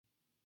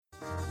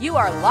You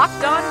are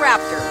Locked On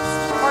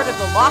Raptors, part of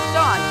the Locked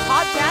On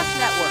Podcast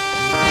Network.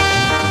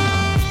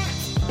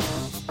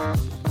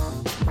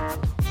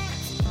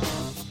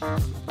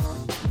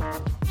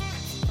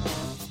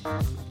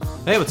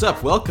 Hey, what's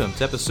up? Welcome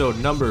to episode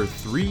number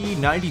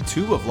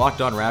 392 of Locked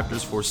On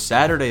Raptors for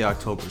Saturday,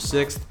 October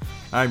 6th.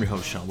 I'm your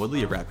host, Sean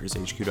Woodley of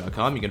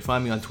RaptorsHQ.com. You can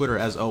find me on Twitter,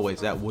 as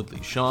always, at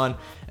WoodleySean.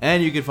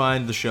 And you can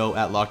find the show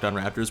at Locked On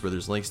Raptors, where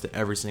there's links to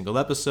every single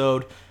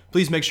episode.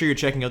 Please make sure you're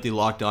checking out the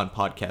Locked On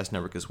Podcast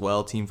Network as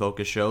well.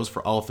 Team-focused shows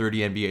for all 30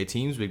 NBA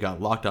teams. We've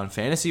got Locked On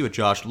Fantasy with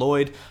Josh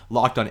Lloyd,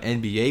 Locked On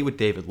NBA with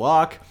David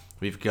Locke.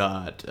 We've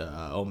got,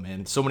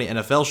 so many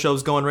NFL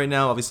shows going right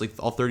now. Obviously,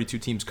 all 32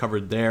 teams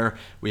covered there.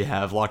 We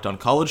have Locked On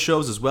College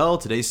shows as well.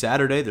 Today's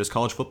Saturday. There's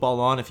college football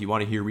on. If you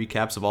want to hear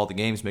recaps of all the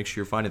games, make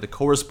sure you're finding the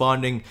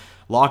corresponding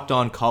Locked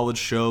On College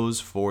shows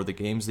for the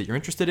games that you're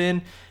interested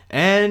in.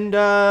 And,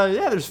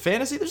 there's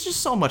fantasy. There's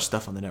just so much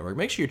stuff on the network.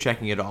 Make sure you're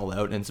checking it all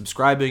out and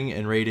subscribing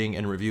and rating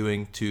and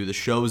reviewing to the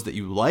shows that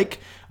you like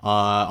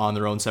on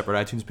their own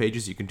separate iTunes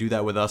pages. You can do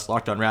that with us.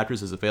 Locked On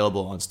Raptors is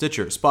available on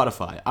Stitcher,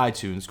 Spotify,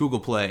 iTunes, Google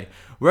Play.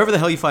 Wherever the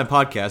hell you find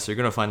podcasts, you're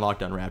going to find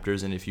Locked On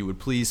Raptors. And if you would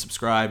please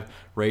subscribe,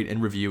 rate,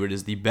 and review, it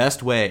is the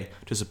best way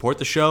to support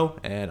the show,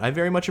 and I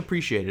very much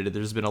appreciate it.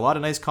 There's been a lot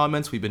of nice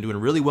comments. We've been doing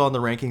really well in the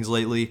rankings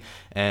lately,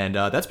 and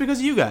that's because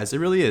of you guys. It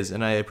really is,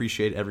 and I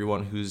appreciate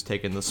everyone who's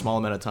taken the small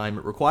amount of time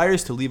it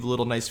requires to leave a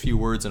little nice few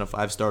words and a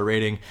 5-star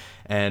rating.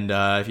 And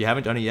if you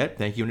haven't done it yet,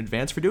 thank you in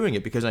advance for doing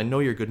it, because I know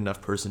you're a good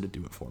enough person to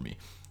do it for me.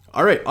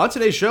 All right, on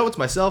today's show, it's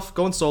myself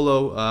going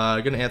solo.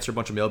 Going to answer a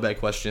bunch of mailbag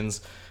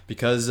questions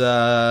because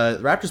the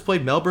Raptors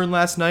played Melbourne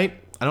last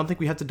night. I don't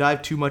think we have to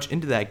dive too much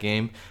into that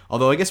game,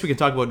 although I guess we can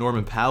talk about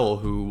Norman Powell,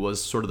 who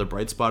was sort of the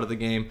bright spot of the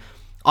game.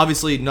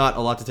 Obviously, not a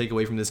lot to take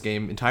away from this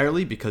game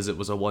entirely because it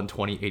was a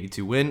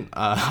 120-82 win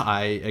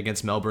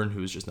against Melbourne,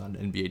 who's just not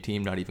an NBA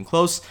team, not even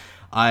close.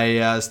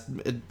 I,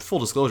 full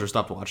disclosure,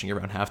 stopped watching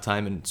around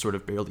halftime and sort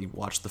of barely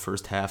watched the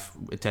first half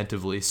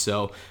attentively.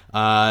 So,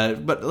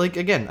 but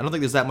again, I don't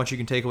think there's that much you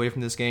can take away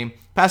from this game.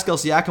 Pascal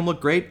Siakam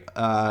looked great.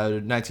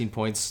 19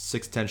 points,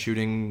 6-10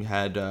 shooting,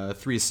 had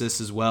 3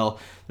 assists as well.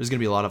 There's going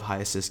to be a lot of high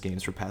assist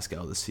games for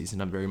Pascal this season.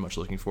 I'm very much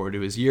looking forward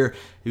to his year.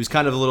 He was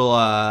kind of a little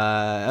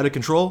out of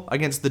control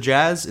against the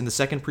Jazz in the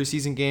second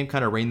preseason game,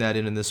 kind of reined that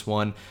in this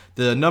one.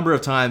 The number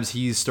of times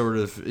he's sort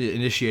of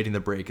initiating the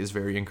break is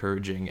very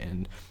encouraging,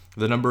 and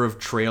the number of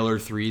trailer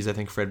threes I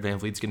think Fred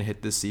VanVleet's going to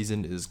hit this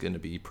season is going to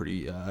be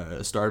pretty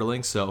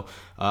startling. So,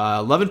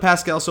 loving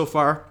Pascal so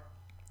far.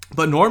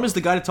 But Norm is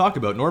the guy to talk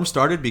about. Norm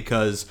started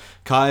because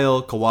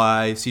Kyle,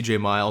 Kawhi, CJ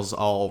Miles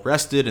all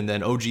rested, and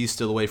then OG's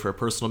still away for a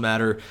personal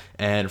matter,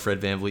 and Fred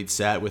VanVleet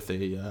sat with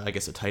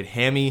a tight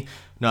hammy.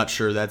 Not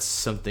sure that's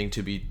something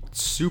to be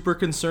super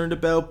concerned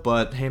about,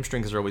 but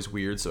hamstrings are always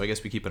weird, so I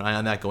guess we keep an eye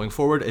on that going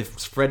forward. If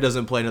Fred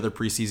doesn't play another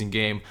preseason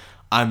game,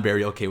 I'm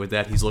very okay with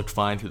that. He's looked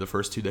fine through the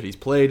first 2 that he's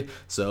played,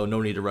 so no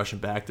need to rush him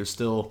back. There's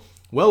still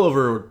well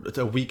over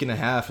a week and a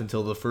half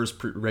until the first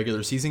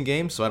regular season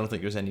game, so I don't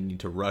think there's any need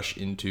to rush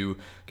into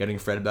getting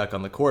Fred back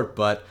on the court.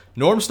 But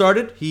Norm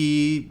started.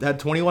 He had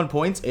 21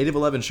 points, 8 of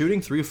 11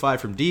 shooting, 3 of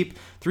 5 from deep,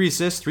 3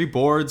 assists, 3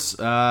 boards.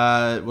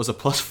 Was a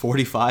plus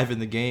 45 in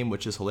the game,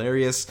 which is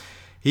hilarious.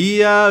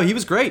 He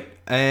was great,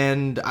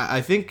 and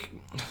I think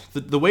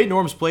the way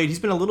Norm's played, he's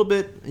been a little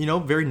bit,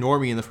 very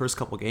normy in the first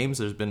couple games.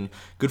 There's been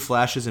good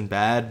flashes and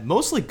bad,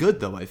 mostly good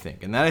though, I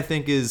think, and that I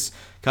think is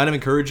kind of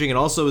encouraging, and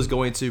also is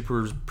going to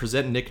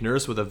present Nick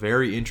Nurse with a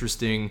very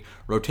interesting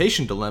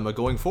rotation dilemma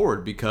going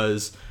forward,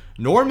 because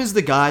Norm is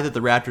the guy that the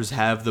Raptors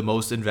have the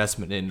most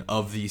investment in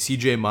of the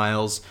CJ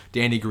Miles,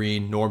 Danny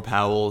Green, Norm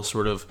Powell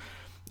sort of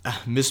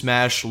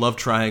mismatch love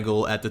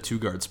triangle at the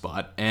 2-guard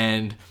spot,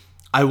 and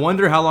I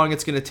wonder how long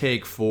it's going to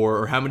take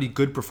or how many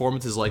good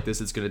performances like this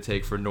it's going to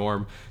take for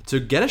Norm to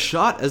get a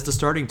shot as the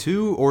starting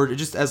 2, or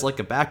just as like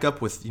a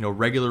backup with,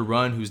 regular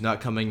run who's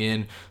not coming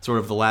in sort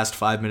of the last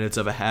 5 minutes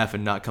of a half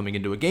and not coming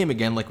into a game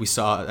again like we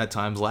saw at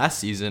times last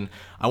season.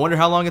 I wonder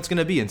how long it's going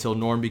to be until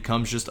Norm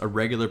becomes just a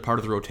regular part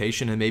of the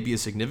rotation and maybe a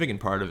significant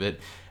part of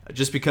it,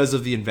 just because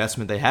of the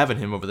investment they have in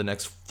him over the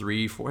next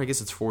 3-4, I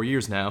guess it's 4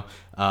 years now.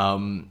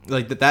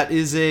 That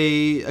is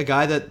a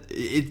guy that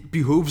it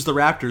behooves the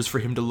Raptors for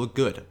him to look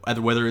good,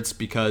 whether it's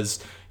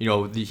because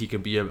he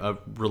can be a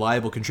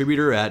reliable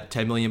contributor at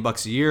 $10 million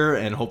a year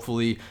and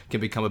hopefully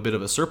can become a bit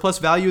of a surplus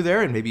value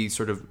there and maybe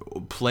sort of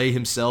play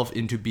himself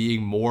into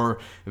being more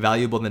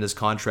valuable than his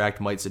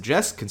contract might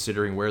suggest,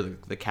 considering where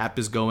the cap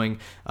is going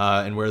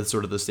and where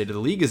sort of the state of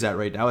the league is at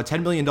right now. A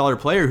 $10 million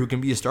player who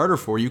can be a starter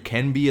for you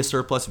can be a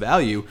surplus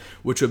value,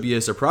 which would be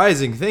a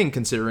surprising thing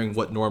considering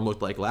what Norm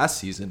looked like last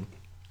season.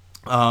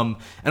 And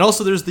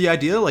also there's the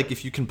idea,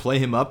 if you can play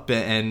him up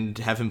and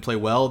have him play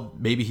well,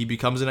 maybe he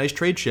becomes a nice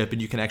trade chip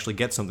and you can actually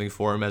get something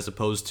for him, as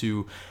opposed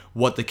to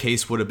what the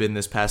case would have been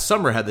this past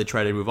summer had they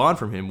tried to move on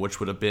from him, which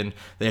would have been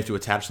they have to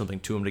attach something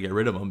to him to get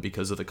rid of him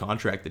because of the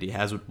contract that he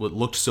has, what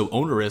looked so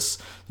onerous,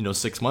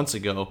 6 months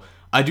ago.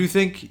 I do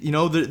think,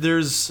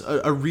 there's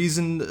a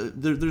reason,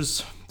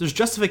 there's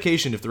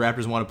justification if the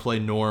Raptors want to play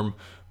Norm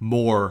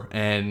more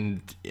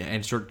and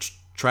sort of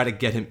try to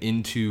get him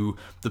into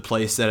the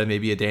place that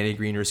maybe a Danny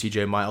Green or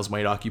CJ Miles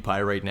might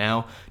occupy right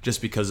now,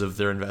 just because of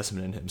their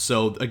investment in him.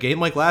 So a game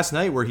like last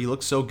night where he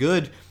looked so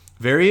good,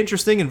 very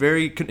interesting and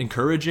very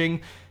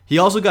encouraging. He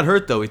also got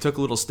hurt, though. He took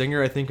a little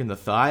stinger, I think, in the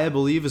thigh, I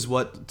believe, is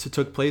what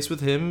took place with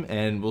him,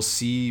 and we'll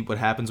see what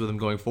happens with him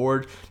going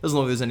forward. Doesn't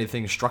look like there's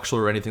anything structural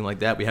or anything like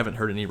that. We haven't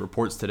heard any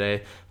reports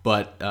today,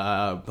 but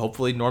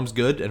hopefully Norm's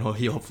good, and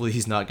hopefully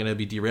he's not going to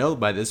be derailed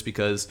by this,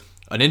 because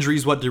an injury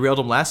is what derailed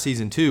him last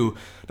season, too.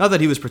 Not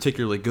that he was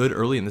particularly good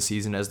early in the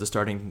season as the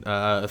starting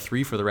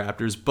three for the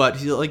Raptors, but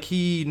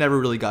he never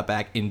really got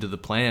back into the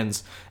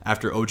plans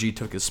after OG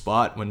took his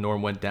spot when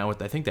Norm went down with,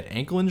 I think, that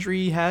ankle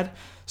injury he had.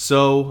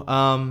 So,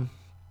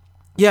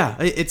 yeah,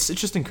 it's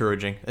just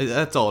encouraging.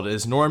 That's all it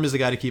is. Norm is the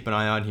guy to keep an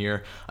eye on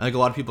here. I think a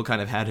lot of people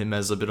kind of had him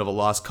as a bit of a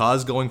lost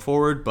cause going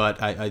forward,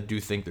 but I do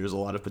think there's a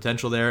lot of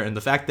potential there. And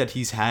the fact that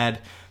he's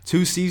had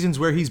 2 seasons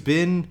where he's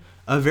been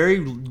a very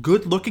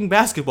good-looking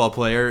basketball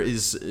player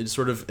is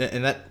sort of,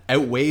 and that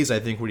outweighs, I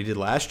think, what he did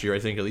last year, I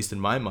think, at least in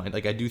my mind.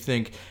 Like, I do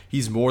think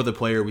he's more the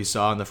player we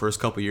saw in the first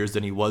couple years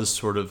than he was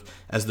sort of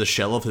as the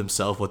shell of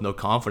himself with no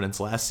confidence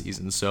last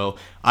season. So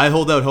I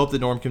hold out hope that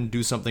Norm can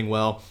do something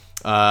well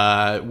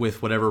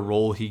with whatever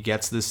role he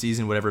gets this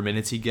season, whatever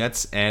minutes he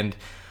gets. And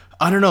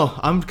I don't know,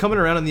 I'm coming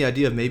around on the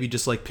idea of maybe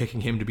just like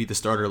picking him to be the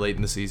starter late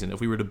in the season. If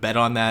we were to bet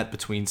on that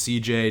between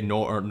CJ,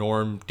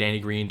 Norm, Danny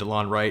Green,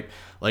 DeLon Wright,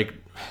 like,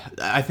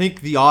 I think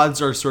the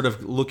odds are sort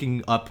of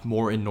looking up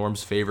more in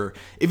Norm's favor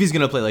if he's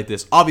going to play like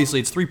this. Obviously,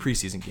 it's 3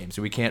 preseason games,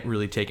 so we can't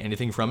really take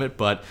anything from it,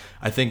 but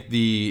I think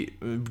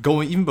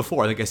even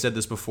before, I think I said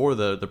this before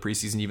the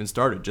preseason even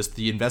started, just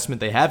the investment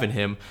they have in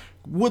him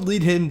would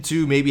lead him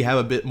to maybe have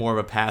a bit more of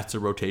a path to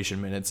rotation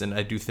minutes, and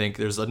I do think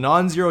there's a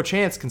non-zero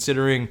chance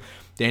considering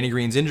Danny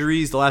Green's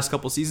injuries the last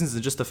couple seasons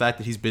and just the fact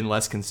that he's been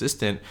less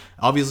consistent.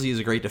 Obviously, he's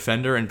a great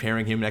defender, and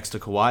pairing him next to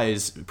Kawhi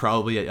is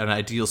probably an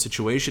ideal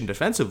situation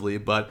defensively,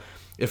 but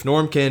if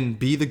Norm can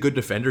be the good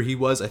defender he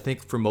was, I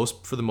think for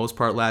the most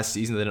part last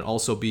season, then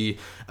also be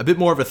a bit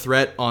more of a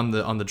threat on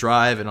the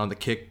drive and on the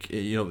kick.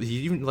 You know, he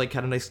even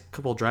had a nice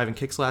couple of driving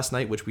kicks last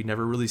night, which we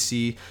never really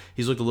see.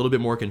 He's looked a little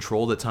bit more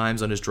controlled at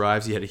times on his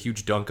drives. He had a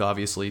huge dunk,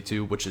 obviously,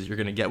 too, which is you're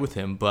going to get with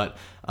him. But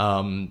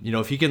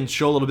if he can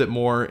show a little bit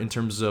more in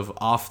terms of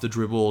off the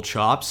dribble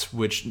chops,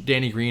 which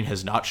Danny Green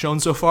has not shown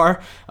so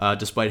far,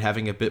 despite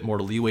having a bit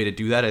more leeway to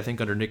do that, I think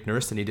under Nick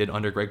Nurse than he did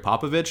under Greg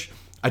Popovich.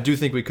 I do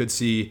think we could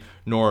see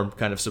Norm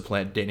kind of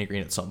supplant Danny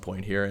Green at some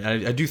point here.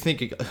 And I do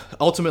think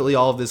ultimately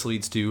all of this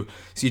leads to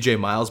CJ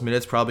Miles'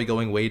 minutes probably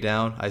going way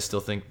down. I still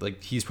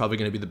think he's probably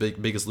going to be the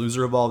biggest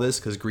loser of all this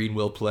because Green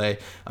will play.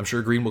 I'm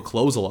sure Green will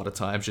close a lot of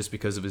times just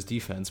because of his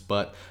defense.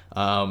 But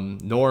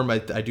Norm, I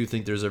do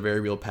think there's a very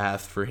real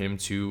path for him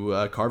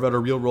to carve out a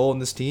real role in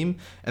this team.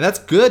 And that's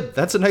good.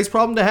 That's a nice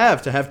problem to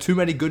have too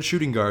many good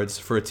shooting guards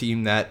for a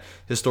team that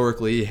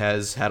historically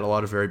has had a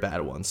lot of very bad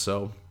ones.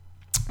 So...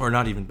 or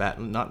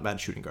not bad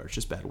shooting guards,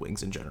 just bad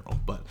wings in general.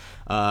 But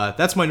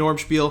that's my Norm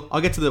spiel.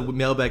 I'll get to the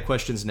mailbag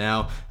questions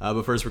now,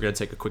 but first we're going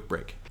to take a quick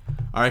break.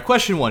 All right,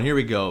 question 1, here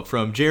we go.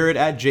 From Jared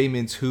at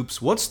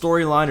JMintsHoops. What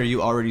storyline are you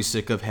already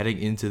sick of heading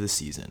into the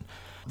season?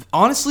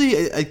 Honestly,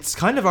 it's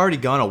kind of already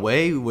gone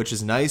away, which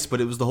is nice, but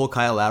it was the whole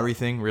Kyle Lowry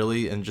thing,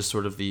 really, and just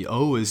sort of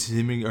is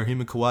him and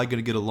Kawhi going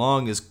to get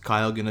along? Is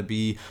Kyle going to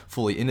be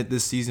fully in it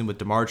this season with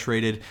DeMar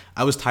traded?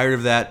 I was tired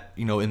of that,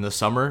 in the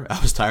summer. I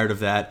was tired of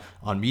that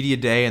on media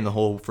day and the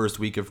whole first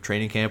week of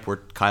training camp where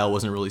Kyle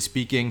wasn't really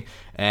speaking.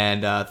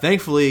 And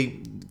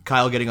thankfully,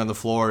 Kyle getting on the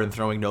floor and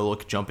throwing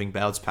no-look jumping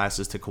bounce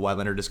passes to Kawhi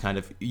Leonard just kind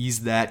of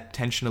eased that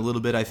tension a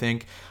little bit, I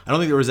think. I don't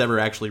think there was ever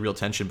actually real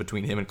tension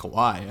between him and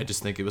Kawhi. I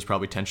just think it was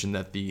probably tension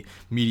that the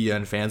media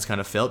and fans kind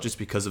of felt just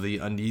because of the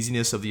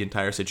uneasiness of the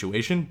entire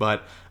situation.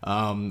 But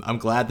I'm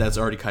glad that's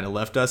already kind of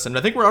left us. And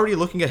I think we're already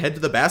looking ahead to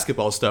the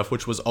basketball stuff,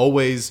 which was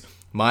always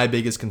my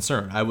biggest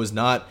concern. I was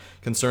not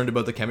concerned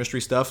about the chemistry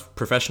stuff.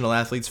 Professional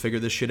athletes figure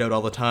this shit out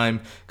all the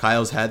time.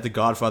 Kyle's had the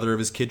godfather of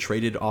his kid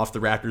traded off the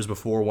Raptors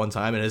before one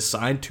time and has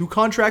signed 2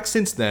 contracts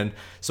since then.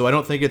 So I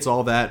don't think it's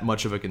all that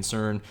much of a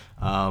concern.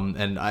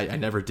 And I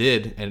never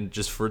did. And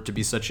just for it to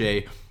be such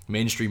a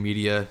mainstream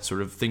media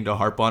sort of thing to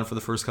harp on for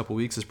the first couple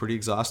weeks is pretty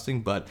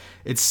exhausting. But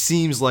it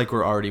seems like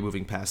we're already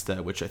moving past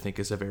that, which I think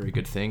is a very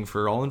good thing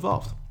for all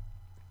involved.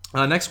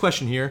 Next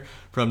question here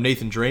from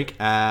Nathan Drake.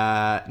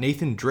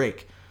 Nathan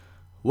Drake.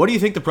 What do you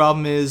think the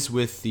problem is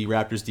with the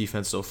Raptors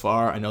defense so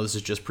far? I know this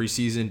is just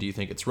preseason. Do you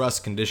think it's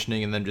rust,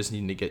 conditioning, and them just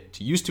needing to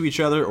get used to each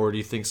other? Or do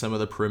you think some of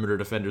the perimeter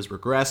defenders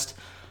regressed?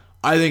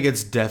 I think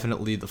it's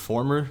definitely the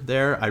former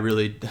there.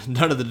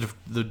 None of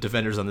the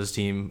defenders on this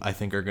team, I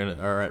think,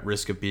 are at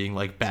risk of being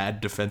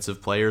bad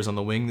defensive players on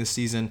the wing this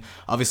season.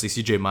 Obviously,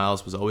 CJ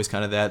Miles was always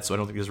kind of that, so I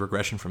don't think there's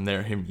regression from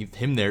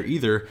him there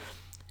either.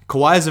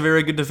 Kawhi is a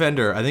very good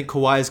defender. I think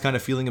Kawhi is kind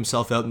of feeling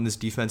himself out in this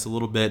defense a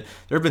little bit.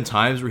 There have been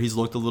times where he's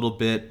looked a little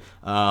bit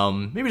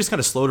maybe just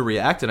kind of slow to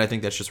react, and I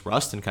think that's just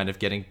rust and kind of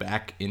getting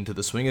back into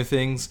the swing of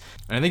things.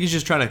 And I think he's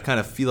just trying to kind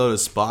of feel out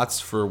his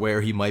spots for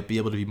where he might be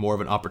able to be more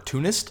of an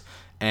opportunist.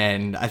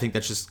 And I think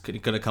that's just going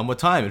to come with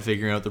time and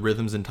figuring out the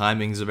rhythms and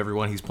timings of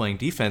everyone he's playing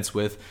defense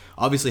with.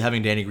 Obviously,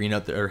 having Danny Green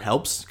out there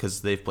helps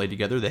because they've played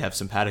together. They have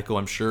simpatico,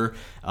 I'm sure.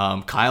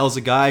 Kyle's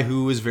a guy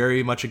who is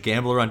very much a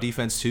gambler on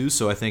defense too,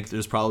 so I think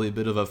there's probably a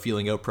bit of a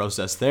feeling out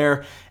process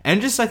there.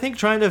 And just, I think,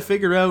 trying to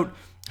figure out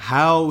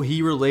how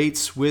he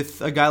relates with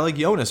a guy like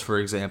Jonas, for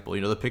example.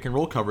 The pick and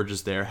roll coverage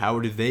is there. How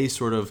do they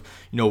sort of,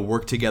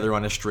 work together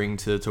on a string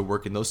to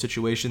work in those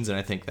situations? And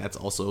I think that's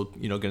also,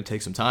 going to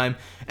take some time.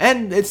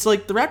 And it's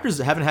like the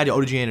Raptors haven't had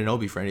OG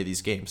Anunoby for any of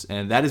these games,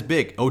 and that is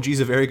big. OG's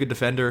a very good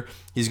defender.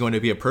 He's going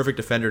to be a perfect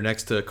defender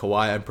next to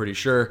Kawhi, I'm pretty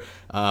sure.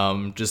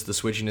 Just the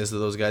switchiness that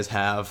those guys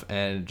have,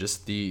 and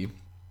just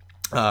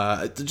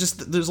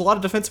there's a lot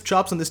of defensive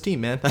chops on this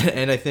team, man.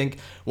 And I think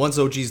once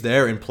OG's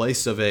there in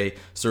place of a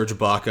Serge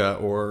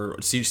Ibaka or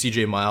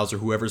CJ Miles or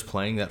whoever's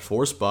playing that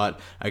 4 spot,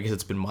 I guess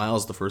it's been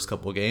Miles the first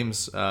couple of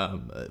games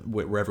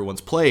where everyone's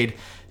played,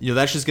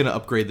 that's just going to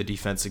upgrade the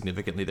defense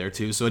significantly there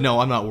too. So no,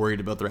 I'm not worried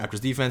about the Raptors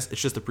defense.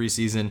 It's just a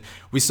preseason.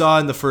 We saw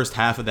in the first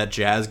half of that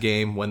Jazz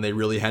game when they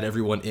really had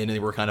everyone in and they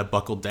were kind of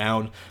buckled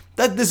down,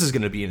 that this is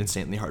going to be an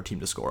insanely hard team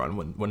to score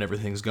on when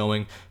everything's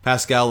going.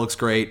 Pascal looks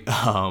great.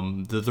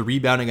 The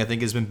rebounding, I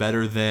think, has been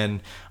better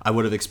than I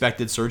would have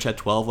expected. Serge had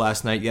 12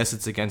 last night. Yes,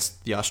 it's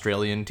against the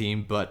Australian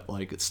team, but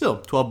it's still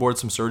 12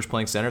 boards from Serge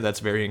playing center. That's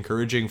very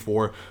encouraging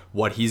for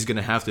what he's going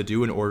to have to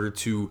do in order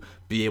to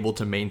be able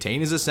to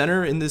maintain as a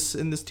center in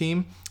this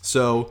team.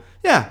 So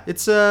yeah,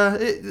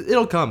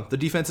 it'll come. The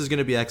defense is going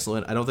to be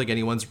excellent. I don't think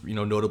anyone's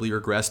notably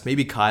regressed.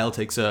 Maybe Kyle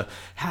takes a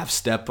half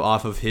step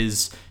off of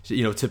his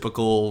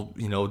typical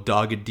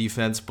dogged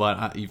defense,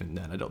 but even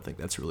then, I don't think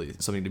that's really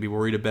something to be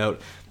worried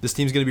about. This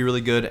team's going to be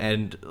really good,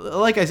 and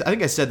like I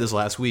think I said this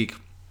last week,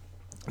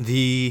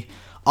 the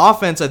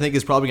offense, I think,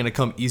 is probably going to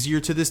come easier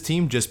to this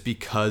team just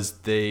because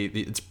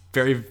it's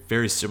very,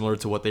 very similar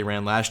to what they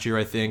ran last year,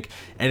 I think.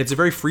 And it's a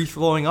very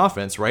free-flowing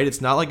offense, right? It's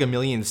not like a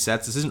million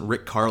sets. This isn't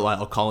Rick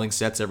Carlisle calling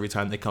sets every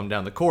time they come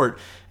down the court.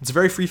 It's a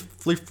very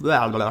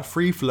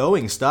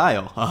free-flowing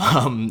style.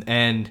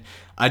 And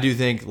I do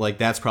think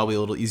that's probably a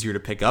little easier to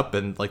pick up,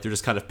 and they're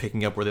just kind of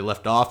picking up where they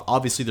left off.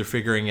 Obviously, they're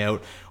figuring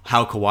out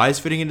how Kawhi's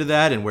fitting into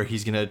that and where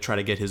he's going to try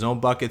to get his own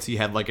buckets. He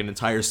had an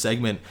entire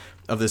segment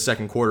of the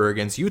second quarter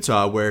against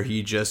Utah where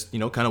he just,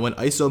 kind of went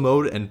ISO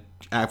mode and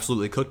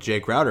absolutely cooked Jay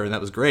Crowder, and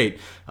that was great.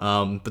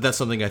 But that's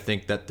something I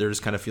think that they're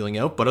just kind of feeling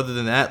out. But other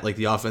than that,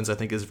 the offense, I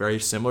think, is very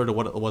similar to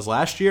what it was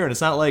last year, and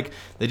it's not like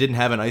they didn't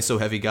have an ISO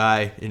heavy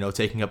guy,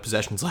 taking up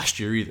possessions last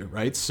year either,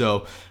 right?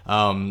 So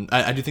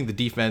I do think the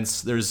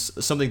defense, there's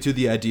something to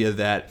the idea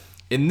that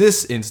in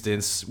this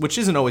instance, which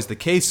isn't always the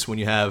case when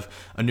you have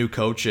a new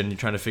coach and you're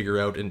trying to figure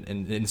out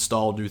and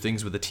install new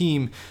things with a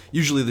team,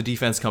 usually the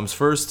defense comes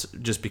first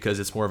just because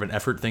it's more of an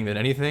effort thing than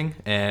anything.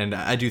 And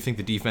I do think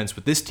the defense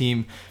with this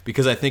team,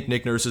 because I think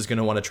Nick Nurse is going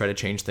to want to try to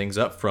change things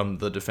up from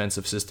the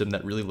defensive system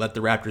that really let the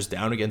Raptors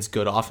down against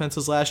good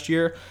offenses last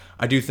year.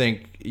 I do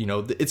think,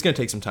 it's going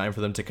to take some time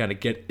for them to kind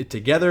of get it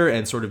together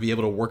and sort of be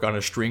able to work on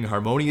a string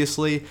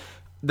harmoniously.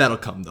 That'll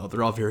come, though.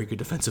 They're all very good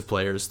defensive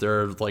players.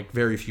 There are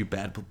very few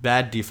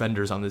bad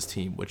defenders on this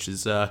team, which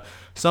is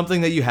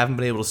something that you haven't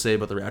been able to say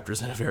about the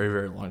Raptors in a very,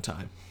 very long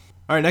time.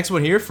 All right, next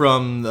one here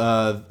from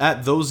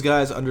at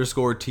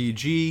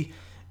 @thoseguys_TG.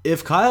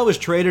 If Kyle was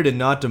traded and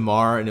not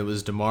DeMar, and it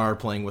was DeMar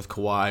playing with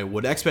Kawhi,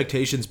 would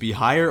expectations be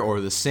higher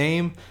or the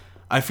same?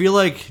 I feel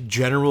like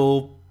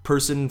general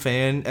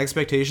fan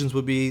expectations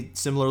would be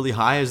similarly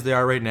high as they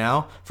are right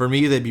now. For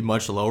me, they'd be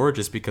much lower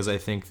just because I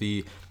think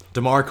the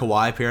DeMar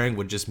Kawhi pairing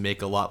would just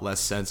make a lot less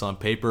sense on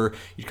paper.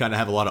 You kind of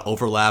have a lot of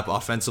overlap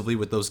offensively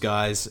with those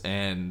guys,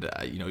 and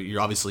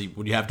you're obviously,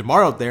 when you have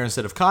DeMar out there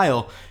instead of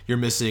Kyle, you're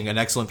missing an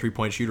excellent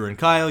three-point shooter in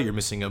Kyle. You're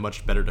missing a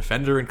much better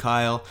defender in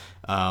Kyle,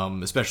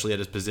 especially at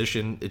his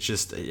position. It's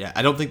just,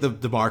 I don't think the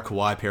DeMar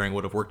Kawhi pairing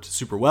would have worked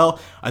super well.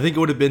 I think it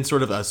would have been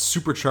sort of a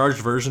supercharged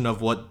version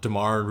of what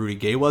DeMar and Rudy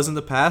Gay was in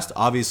the past.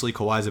 Obviously,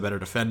 Kawhi's a better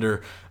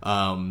defender,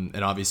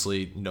 and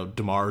obviously,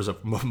 DeMar is a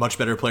much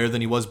better player than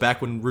he was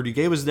back when Rudy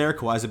Gay was there.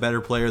 Kawhi's a better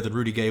player than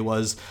Rudy Gay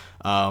was,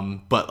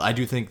 but I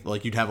do think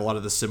you'd have a lot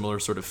of the similar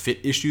sort of fit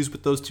issues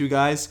with those two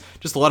guys.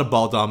 Just a lot of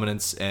ball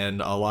dominance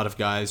and a lot of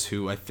guys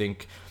who I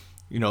think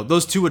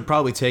those two would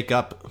probably take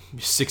up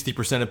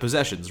 60% of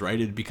possessions, right?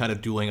 It'd be kind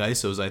of dueling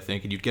ISOs, I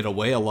think, and you'd get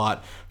away a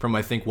lot from,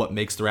 I think, what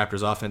makes the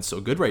Raptors offense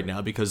so good right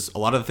now, because a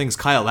lot of the things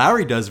Kyle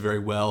Lowry does very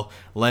well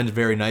lend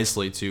very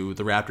nicely to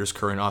the Raptors'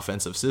 current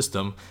offensive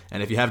system.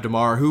 And if you have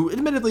DeMar, who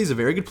admittedly is a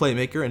very good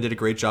playmaker and did a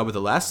great job with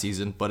it last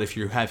season, but if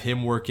you have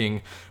him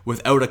working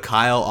without a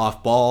Kyle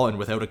off ball and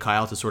without a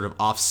Kyle to sort of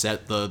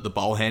offset the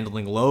ball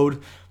handling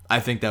load, I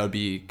think that would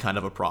be kind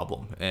of a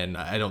problem, and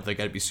I don't think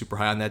I'd be super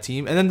high on that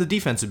team. And then the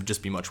defense would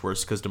just be much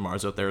worse because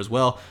DeMar's out there as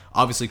well.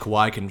 Obviously,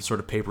 Kawhi can sort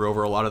of paper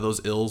over a lot of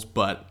those ills,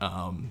 but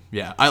I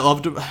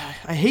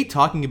hate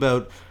talking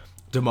about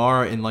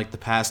DeMar in the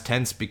past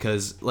tense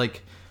because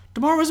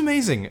DeMar was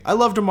amazing. I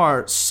love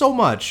DeMar so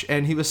much,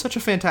 and he was such a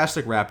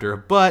fantastic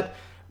Raptor, but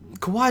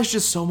Kawhi is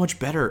just so much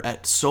better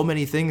at so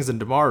many things than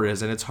DeMar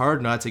is, and it's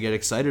hard not to get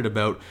excited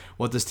about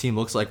what this team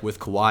looks like with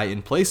Kawhi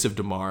in place of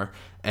DeMar.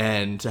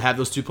 And to have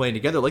those two playing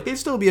together, like, they'd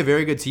still be a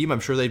very good team. I'm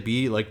sure they'd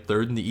be like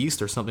third in the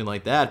East or something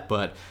like that.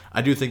 But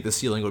I do think the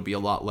ceiling would be a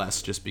lot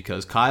less, just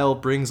because Kyle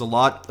brings a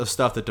lot of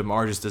stuff that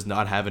DeMar just does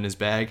not have in his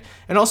bag,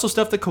 and also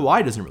stuff that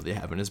Kawhi doesn't really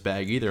have in his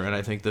bag either. And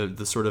I think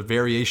the sort of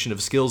variation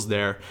of skills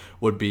there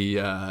would be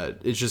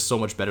it's just so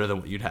much better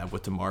than what you'd have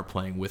with DeMar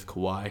playing with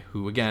Kawhi,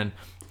 who, again,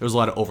 there's a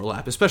lot of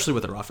overlap, especially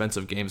with their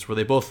offensive games, where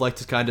they both like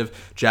to kind of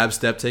jab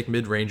step, take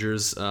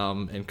mid-rangers,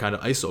 and kind of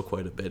ISO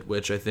quite a bit,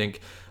 which I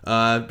think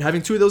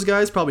having two of those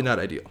guys, probably not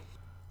ideal.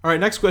 All right,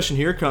 next question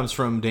here comes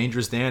from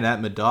Dangerous Dan at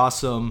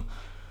Madawsome.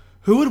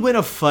 Who would win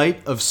a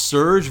fight of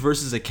Serge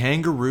versus a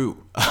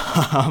kangaroo?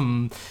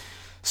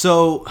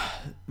 So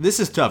this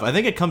is tough. I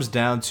think it comes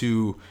down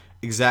to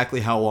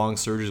exactly how long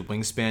Serge's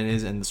wingspan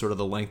is and sort of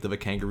the length of a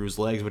kangaroo's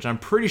legs, which I'm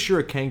pretty sure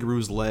a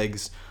kangaroo's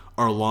legs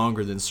are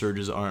longer than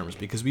Serge's arms,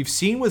 because we've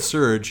seen with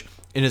Serge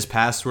in his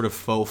past sort of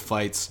faux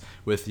fights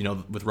with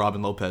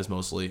Robin Lopez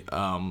mostly,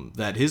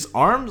 that his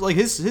arms, like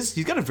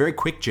he's got a very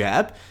quick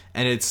jab,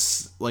 and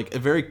it's like a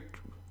very,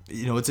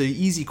 it's an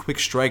easy quick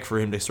strike for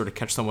him to sort of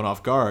catch someone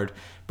off guard.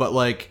 But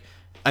like,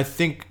 I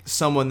think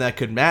someone that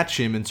could match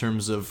him in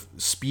terms of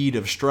speed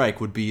of strike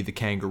would be the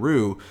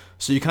kangaroo.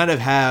 So you kind of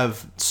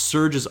have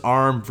Serge's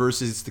arm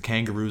versus the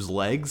kangaroo's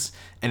legs,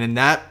 and in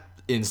that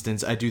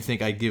instance, I do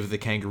think I'd give the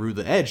kangaroo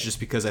the edge, just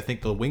because I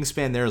think the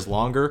wingspan there is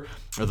longer,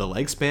 or the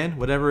leg span,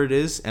 whatever it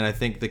is, and I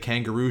think the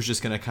kangaroo's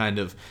just going to kind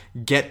of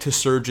get to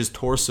Serge's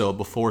torso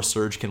before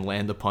Serge can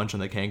land a punch on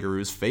the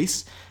kangaroo's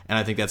face, and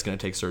I think that's going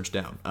to take Serge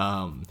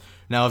down.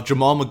 Now, if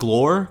Jamal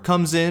Magloire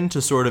comes in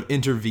to sort of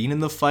intervene in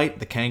the fight,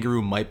 the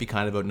kangaroo might be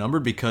kind of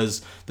outnumbered,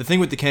 because the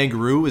thing with the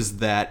kangaroo is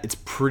that it's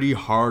pretty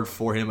hard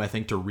for him, I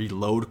think, to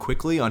reload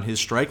quickly on his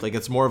strike. Like,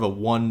 it's more of a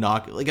a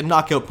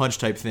knockout punch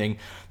type thing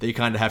that you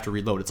kind of have to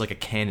reload. It's like a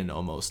cannon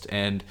almost.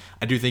 And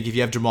I do think if you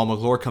have Jamal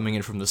Magloire coming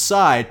in from the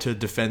side to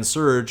defend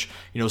Serge,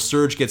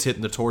 Serge gets hit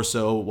in the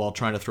torso while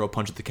trying to throw a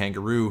punch at the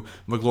kangaroo.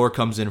 Magloire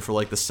comes in for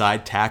like the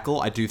side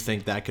tackle. I do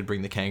think that could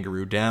bring the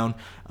kangaroo down.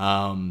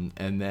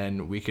 And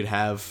then we could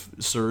have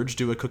Serge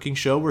do a cooking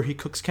show where he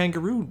cooks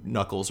kangaroo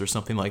knuckles or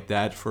something like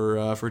that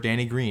for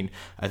Danny Green,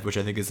 which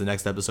I think is the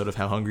next episode of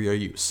How Hungry Are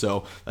You?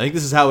 So I think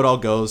this is how it all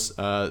goes.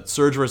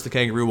 Serge versus the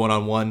kangaroo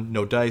one-on-one,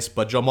 no dice,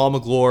 but Jamal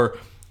Magloire,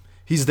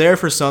 he's there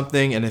for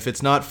something, and if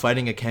it's not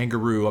fighting a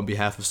kangaroo on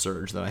behalf of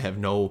Serge, then I have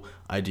no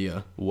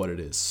idea what it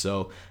is.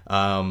 So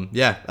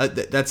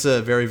that's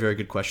a very, very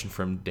good question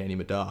from Danny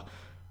Madaw.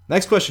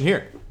 Next question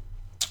here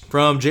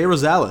from Jay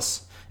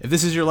Rosales. If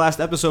this is your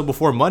last episode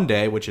before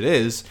Monday, which it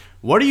is,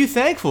 what are you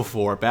thankful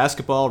for?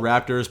 Basketball,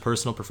 Raptors,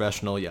 personal,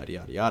 professional, yada,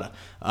 yada, yada.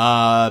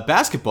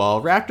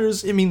 Basketball,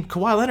 Raptors,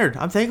 Kawhi Leonard.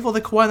 I'm thankful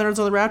that Kawhi Leonard's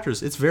on the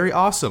Raptors. It's very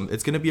awesome.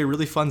 It's going to be a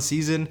really fun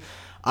season.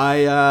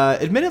 I,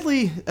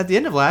 admittedly, at the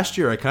end of last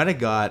year, I kind of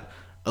got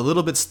a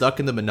little bit stuck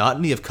in the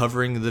monotony of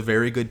covering the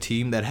very good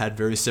team that had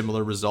very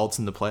similar results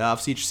in the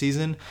playoffs each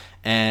season,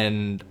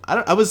 and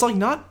I was like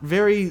not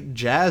very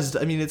jazzed.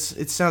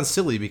 It sounds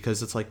silly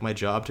because it's like my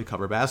job to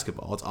cover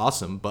basketball. It's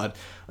awesome, but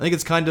I think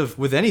it's kind of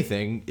with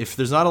anything, if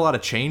there's not a lot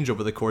of change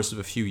over the course of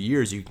a few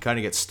years, you can kind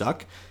of get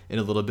stuck in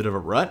a little bit of a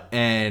rut.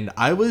 And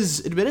I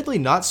was admittedly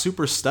not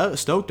super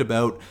stoked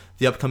about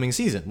the upcoming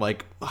season.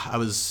 Like, I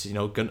was,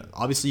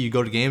 obviously you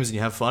go to games and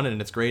you have fun and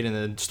it's great, and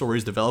then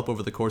stories develop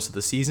over the course of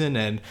the season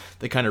and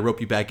they kind of rope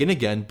you back in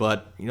again.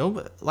 But,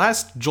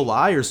 last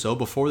July or so,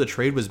 before the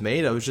trade was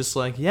made, I was just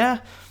like,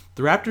 yeah,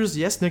 the Raptors,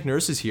 yes, Nick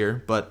Nurse is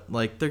here, but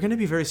like, they're going to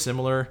be very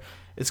similar.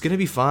 It's going to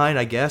be fine,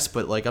 I guess,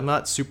 but like, I'm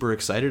not super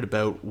excited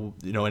about,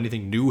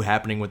 anything new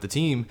happening with the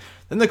team.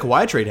 Then the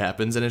Kawhi trade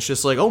happens and it's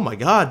just like, oh my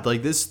God,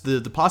 like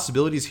the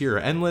possibilities here are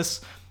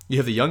endless. You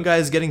have the young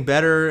guys getting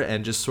better,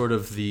 and just sort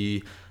of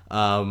the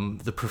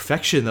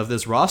perfection of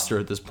this roster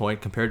at this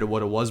point compared to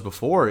what it was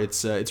before.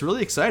 It's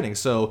really exciting.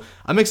 So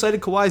I'm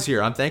excited Kawhi's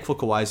here. I'm thankful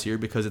Kawhi's here,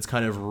 because it's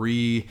kind of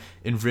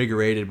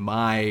reinvigorated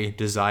my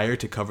desire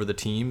to cover the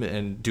team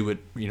and do it,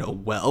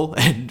 well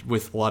and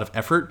with a lot of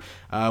effort,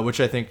 which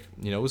I think,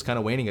 was kind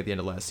of waning at the end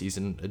of last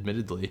season,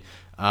 admittedly.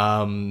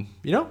 I'm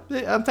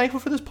thankful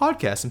for this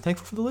podcast. I'm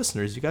thankful for the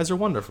listeners. You guys are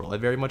wonderful. I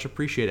very much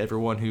appreciate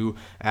everyone who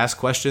asks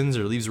questions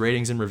or leaves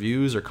ratings and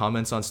reviews or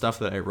comments on stuff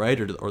that I write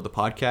or the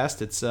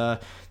podcast.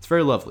 It's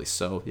very lovely.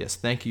 So yes,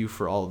 thank you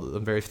for all.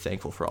 I'm very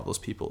thankful for all those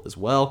people as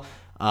well.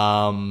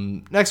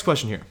 Next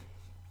question here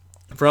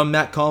from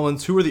Matt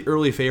Collins. Who are the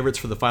early favorites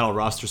for the final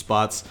roster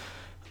spots?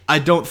 I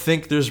don't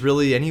think there's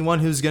really anyone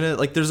who's going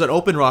to, there's an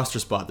open roster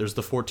spot. There's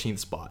the 14th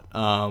spot.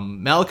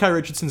 Malachi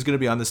Richardson's going to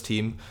be on this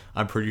team,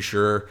 I'm pretty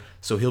sure.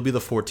 So he'll be the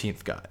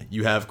 14th guy.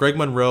 You have Greg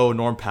Monroe,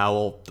 Norm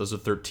Powell. Those are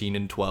 13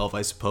 and 12,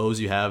 I suppose.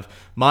 You have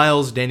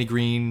Miles, Danny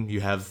Green.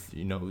 You have,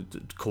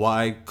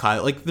 Kawhi,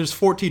 Kyle. There's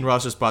 14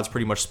 roster spots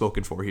pretty much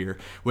spoken for here,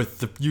 with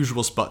the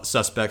usual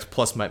suspects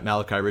plus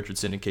Malachi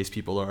Richardson, in case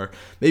people are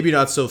maybe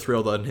not so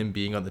thrilled on him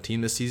being on the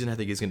team this season. I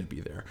think he's going to be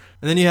there.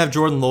 And then you have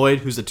Jordan Lloyd,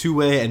 who's a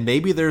two-way, and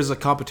maybe there's a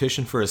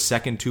competition for a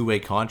second two-way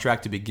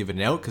contract to be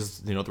given out, because,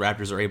 the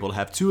Raptors are able to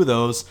have two of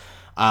those.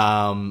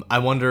 I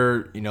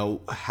wonder,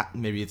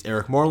 maybe it's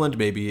Eric Moreland,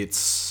 maybe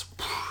it's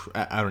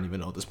I don't even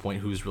know at this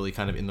point who's really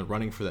kind of in the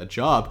running for that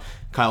job.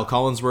 Kyle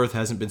Collinsworth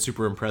hasn't been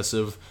super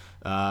impressive.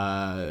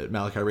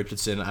 Malachi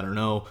Richardson, I don't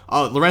know.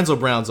 Oh, Lorenzo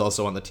Brown's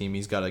also on the team.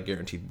 He's got a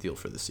guaranteed deal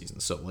for this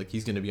season, so like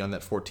he's going to be on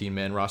that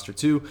 14-man roster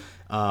too.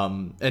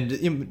 And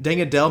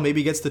Deng Adel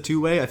maybe gets the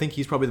two-way. I think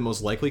he's probably the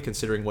most likely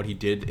considering what he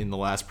did in the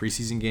last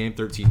preseason game: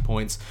 13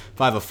 points,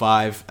 5 of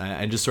 5,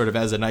 and just sort of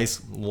as a nice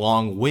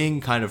long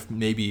wing, kind of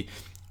maybe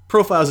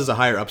profiles as a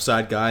higher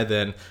upside guy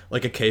than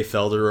like a Kay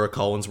Felder or a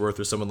Collinsworth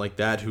or someone like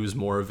that, who's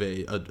more of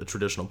a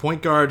traditional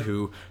point guard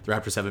who the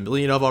Raptors have a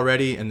million of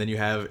already. And then you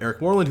have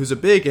Eric Moreland, who's a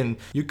big, and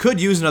you could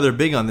use another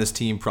big on this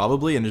team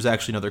probably, and there's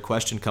actually another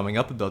question coming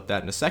up about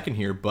that in a second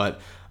here,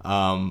 but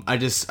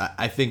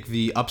I think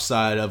the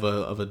upside of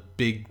a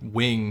big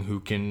wing who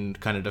can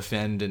kind of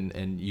defend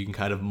and you can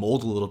kind of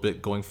mold a little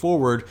bit going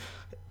forward,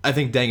 I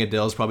think Deng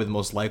Adel is probably the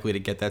most likely to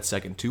get that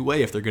second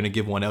two-way if they're going to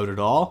give one out at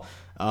all.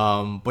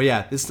 But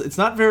yeah, it's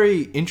not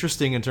very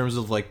interesting in terms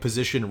of like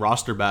position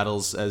roster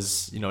battles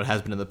as it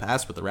has been in the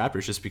past with the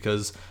Raptors, just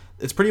because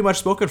it's pretty much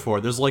spoken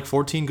for. There's like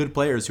 14 good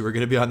players who are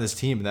going to be on this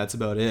team, and that's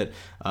about it.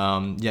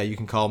 Yeah, you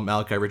can call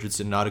Malachi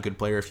Richardson not a good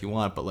player if you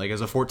want, but like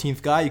as a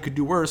 14th guy, you could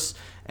do worse.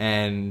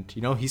 And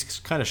he's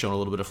kind of shown a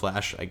little bit of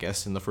flash, I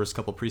guess, in the first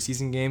couple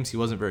preseason games. He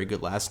wasn't very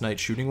good last night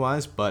shooting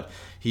wise, but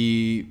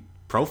he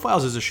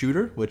profiles as a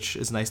shooter, which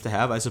is nice to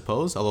have, I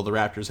suppose, although the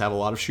Raptors have a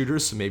lot of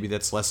shooters, so maybe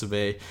that's less of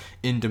a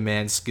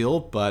in-demand skill.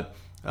 But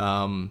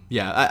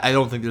yeah, I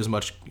don't think there's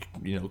much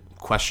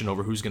question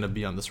over who's going to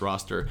be on this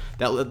roster.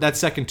 That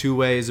second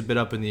two-way is a bit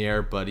up in the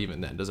air, but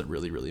even then doesn't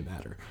really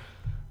matter.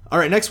 All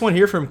right, next one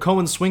here from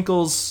Cohen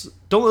Swinkles.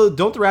 Don't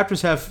the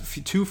Raptors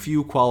have too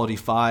few quality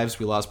fives?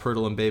 We lost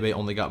Pirtle and Bebe,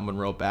 only got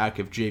Monroe back.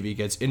 If JV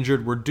gets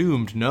injured, we're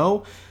doomed.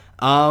 No?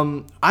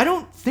 I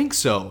don't think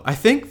so. I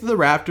think the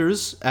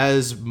Raptors,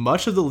 as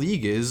much of the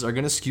league are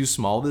going to skew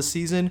small this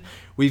season.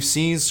 We've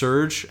seen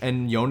Serge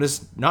and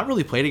Jonas not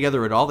really play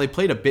together at all. They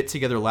played a bit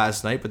together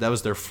last night, but that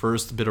was their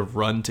first bit of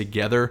run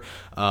together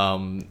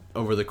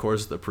over the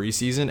course of the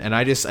preseason. And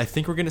I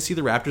think we're going to see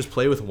the Raptors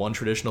play with one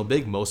traditional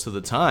big most of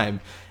the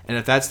time. And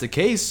if that's the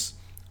case,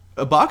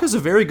 Ibaka's a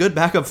very good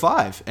backup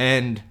five.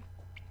 And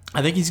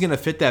I think he's going to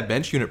fit that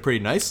bench unit pretty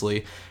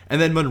nicely. And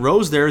then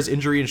Monroe's there as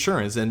injury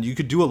insurance, and you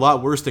could do a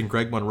lot worse than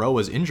Greg Monroe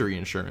as injury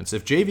insurance.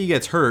 If JV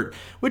gets hurt,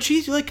 which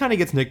he like kind of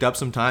gets nicked up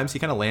sometimes, he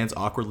kind of lands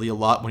awkwardly a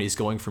lot when he's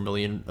going for a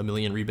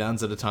million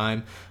rebounds at a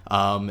time,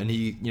 and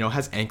he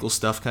has ankle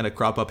stuff kind of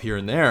crop up here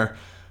and there.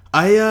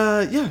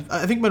 I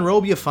think Monroe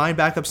will be a fine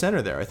backup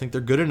center there. I think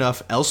they're good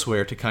enough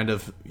elsewhere to kind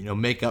of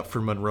make up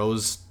for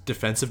Monroe's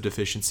defensive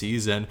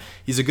deficiencies, and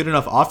he's a good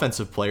enough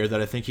offensive player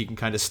that I think he can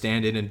kind of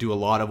stand in and do a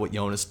lot of what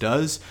Jonas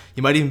does.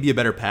 He might even be a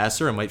better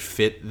passer and might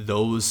fit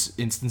those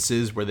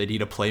instances where they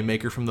need a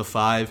playmaker from the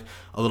five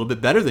a little bit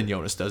better than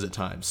Jonas does at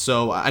times.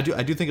 So I do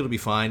think it'll be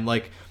fine.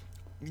 Like,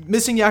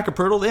 missing Jakob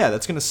Poeltl, yeah,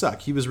 that's going to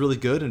suck. He was really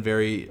good and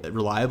very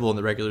reliable in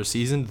the regular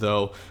season,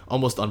 though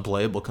almost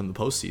unplayable come the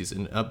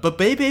postseason. But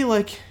Bebe,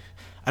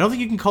 I don't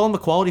think you can call him a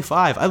quality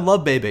five. I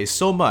love Bebe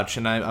so much,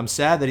 and I'm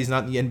sad that he's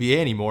not in the NBA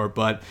anymore,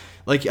 but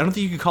I don't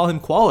think you can call him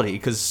quality,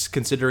 because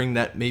considering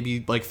that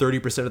maybe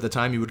 30% of the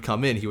time he would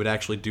come in, he would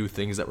actually do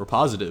things that were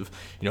positive.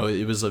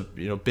 It was a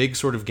big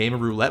sort of game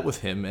of roulette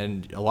with him,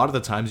 and a lot of the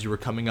times you were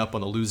coming up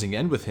on the losing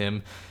end with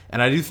him.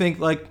 And I do think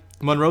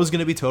Monroe's going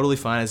to be totally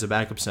fine as a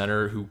backup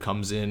center who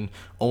comes in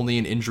only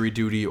in injury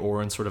duty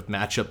or in sort of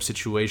matchup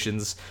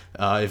situations.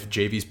 If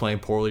JV's playing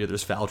poorly or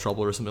there's foul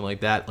trouble or something like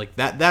that,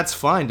 that's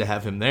fine to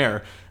have him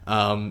there.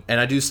 And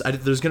there's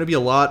going to be a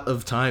lot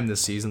of time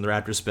this season the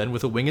Raptors spend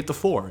with a wing at the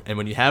 4. And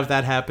when you have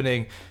that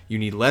happening, you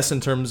need less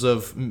in terms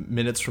of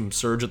minutes from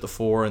Serge at the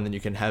 4, and then you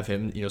can have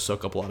him,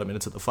 soak up a lot of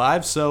minutes at the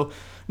 5. So,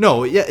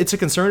 no, yeah, it's a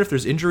concern if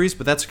there's injuries,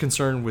 but that's a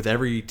concern with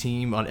every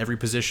team on every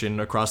position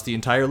across the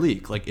entire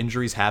league.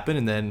 Injuries happen,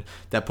 and then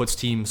that puts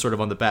teams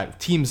on the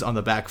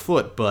back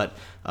foot. But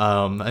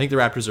I think the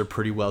Raptors are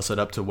pretty well set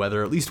up to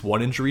weather at least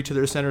one injury to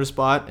their center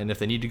spot, and if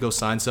they need to go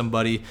sign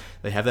somebody,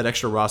 they have that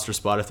extra roster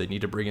spot if they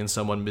need to bring in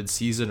someone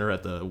mid-season or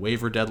at the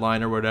waiver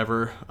deadline or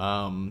whatever.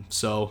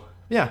 So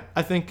yeah,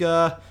 I think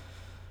they'll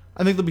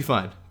be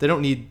fine. They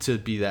don't need to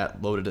be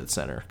that loaded at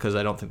center, because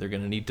I don't think they're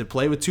going to need to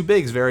play with two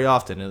bigs very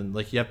often. And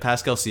you have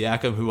Pascal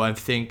Siakam, who I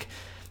think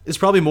is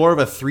probably more of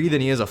a 3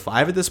 than he is a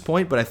 5 at this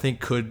point, but I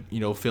think could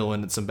fill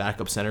in at some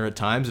backup center at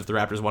times if the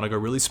Raptors want to go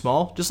really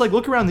small. Just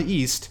look around the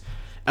East.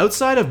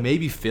 Outside of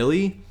maybe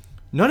Philly,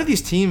 none of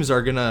these teams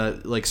are going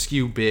to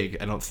skew big,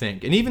 I don't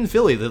think. And even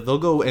Philly, they'll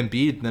go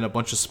Embiid and then a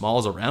bunch of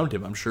smalls around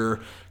him, I'm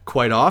sure,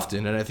 quite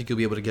often. And I think you'll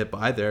be able to get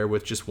by there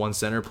with just one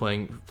center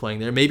playing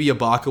there. Maybe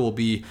Ibaka will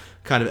be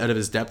kind of out of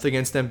his depth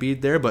against Embiid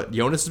there, but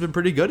Jonas has been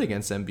pretty good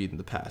against Embiid in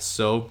the past.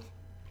 So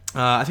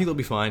I think they'll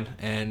be fine.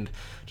 And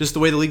just the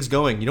way the league's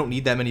going, you don't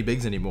need that many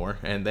bigs anymore.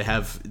 And they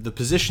have the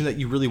position that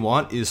you really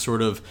want is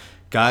sort of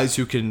guys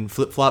who can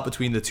flip-flop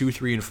between the 2,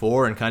 3, and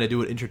 4 and kind of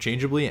do it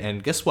interchangeably.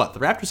 And guess what? The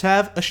Raptors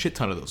have a shit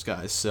ton of those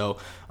guys, so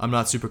I'm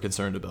not super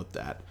concerned about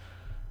that.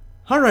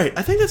 All right,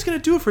 I think that's going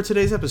to do it for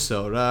today's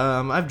episode.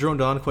 I've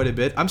droned on quite a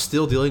bit. I'm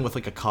still dealing with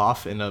like a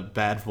cough and a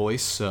bad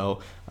voice, so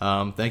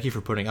thank you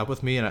for putting up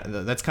with me. And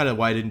that's kind of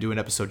why I didn't do an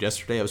episode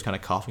yesterday. I was kind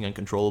of coughing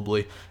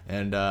uncontrollably,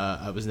 and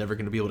I was never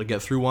going to be able to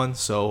get through one,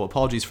 so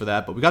apologies for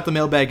that. But we got the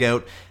mailbag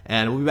out,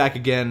 and we'll be back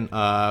again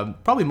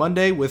probably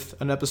Monday with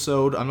an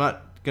episode. I'm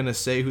not going to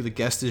say who the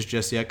guest is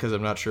just yet because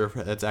I'm not sure if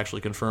that's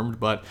actually confirmed,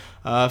 but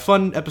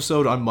fun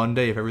episode on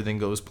Monday if everything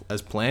goes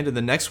as planned. And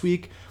then next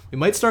week, we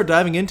might start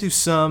diving into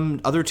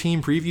some other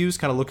team previews,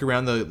 kind of look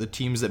around the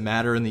teams that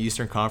matter in the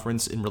Eastern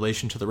Conference in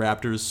relation to the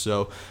Raptors.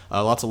 So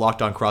lots of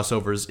Locked On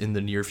crossovers in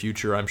the near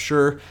future, I'm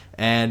sure.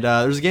 And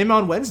there's a game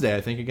on Wednesday,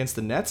 I think, against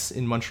the Nets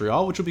in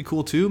Montreal, which will be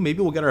cool too.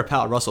 Maybe we'll get our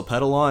pal Russell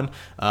Peddle on.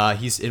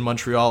 He's in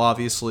Montreal,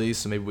 obviously,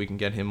 so maybe we can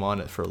get him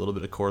on for a little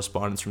bit of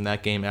correspondence from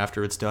that game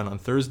after it's done on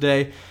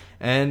Thursday.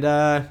 And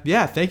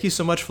thank you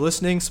so much for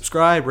listening.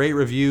 Subscribe, rate,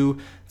 review.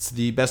 It's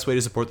the best way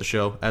to support the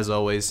show, as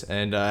always.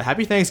 And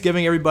happy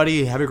Thanksgiving,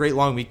 everybody. Have a great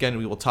long weekend.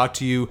 We will talk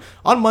to you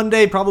on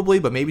Monday, probably,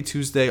 but maybe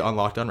Tuesday on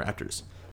Locked On Raptors.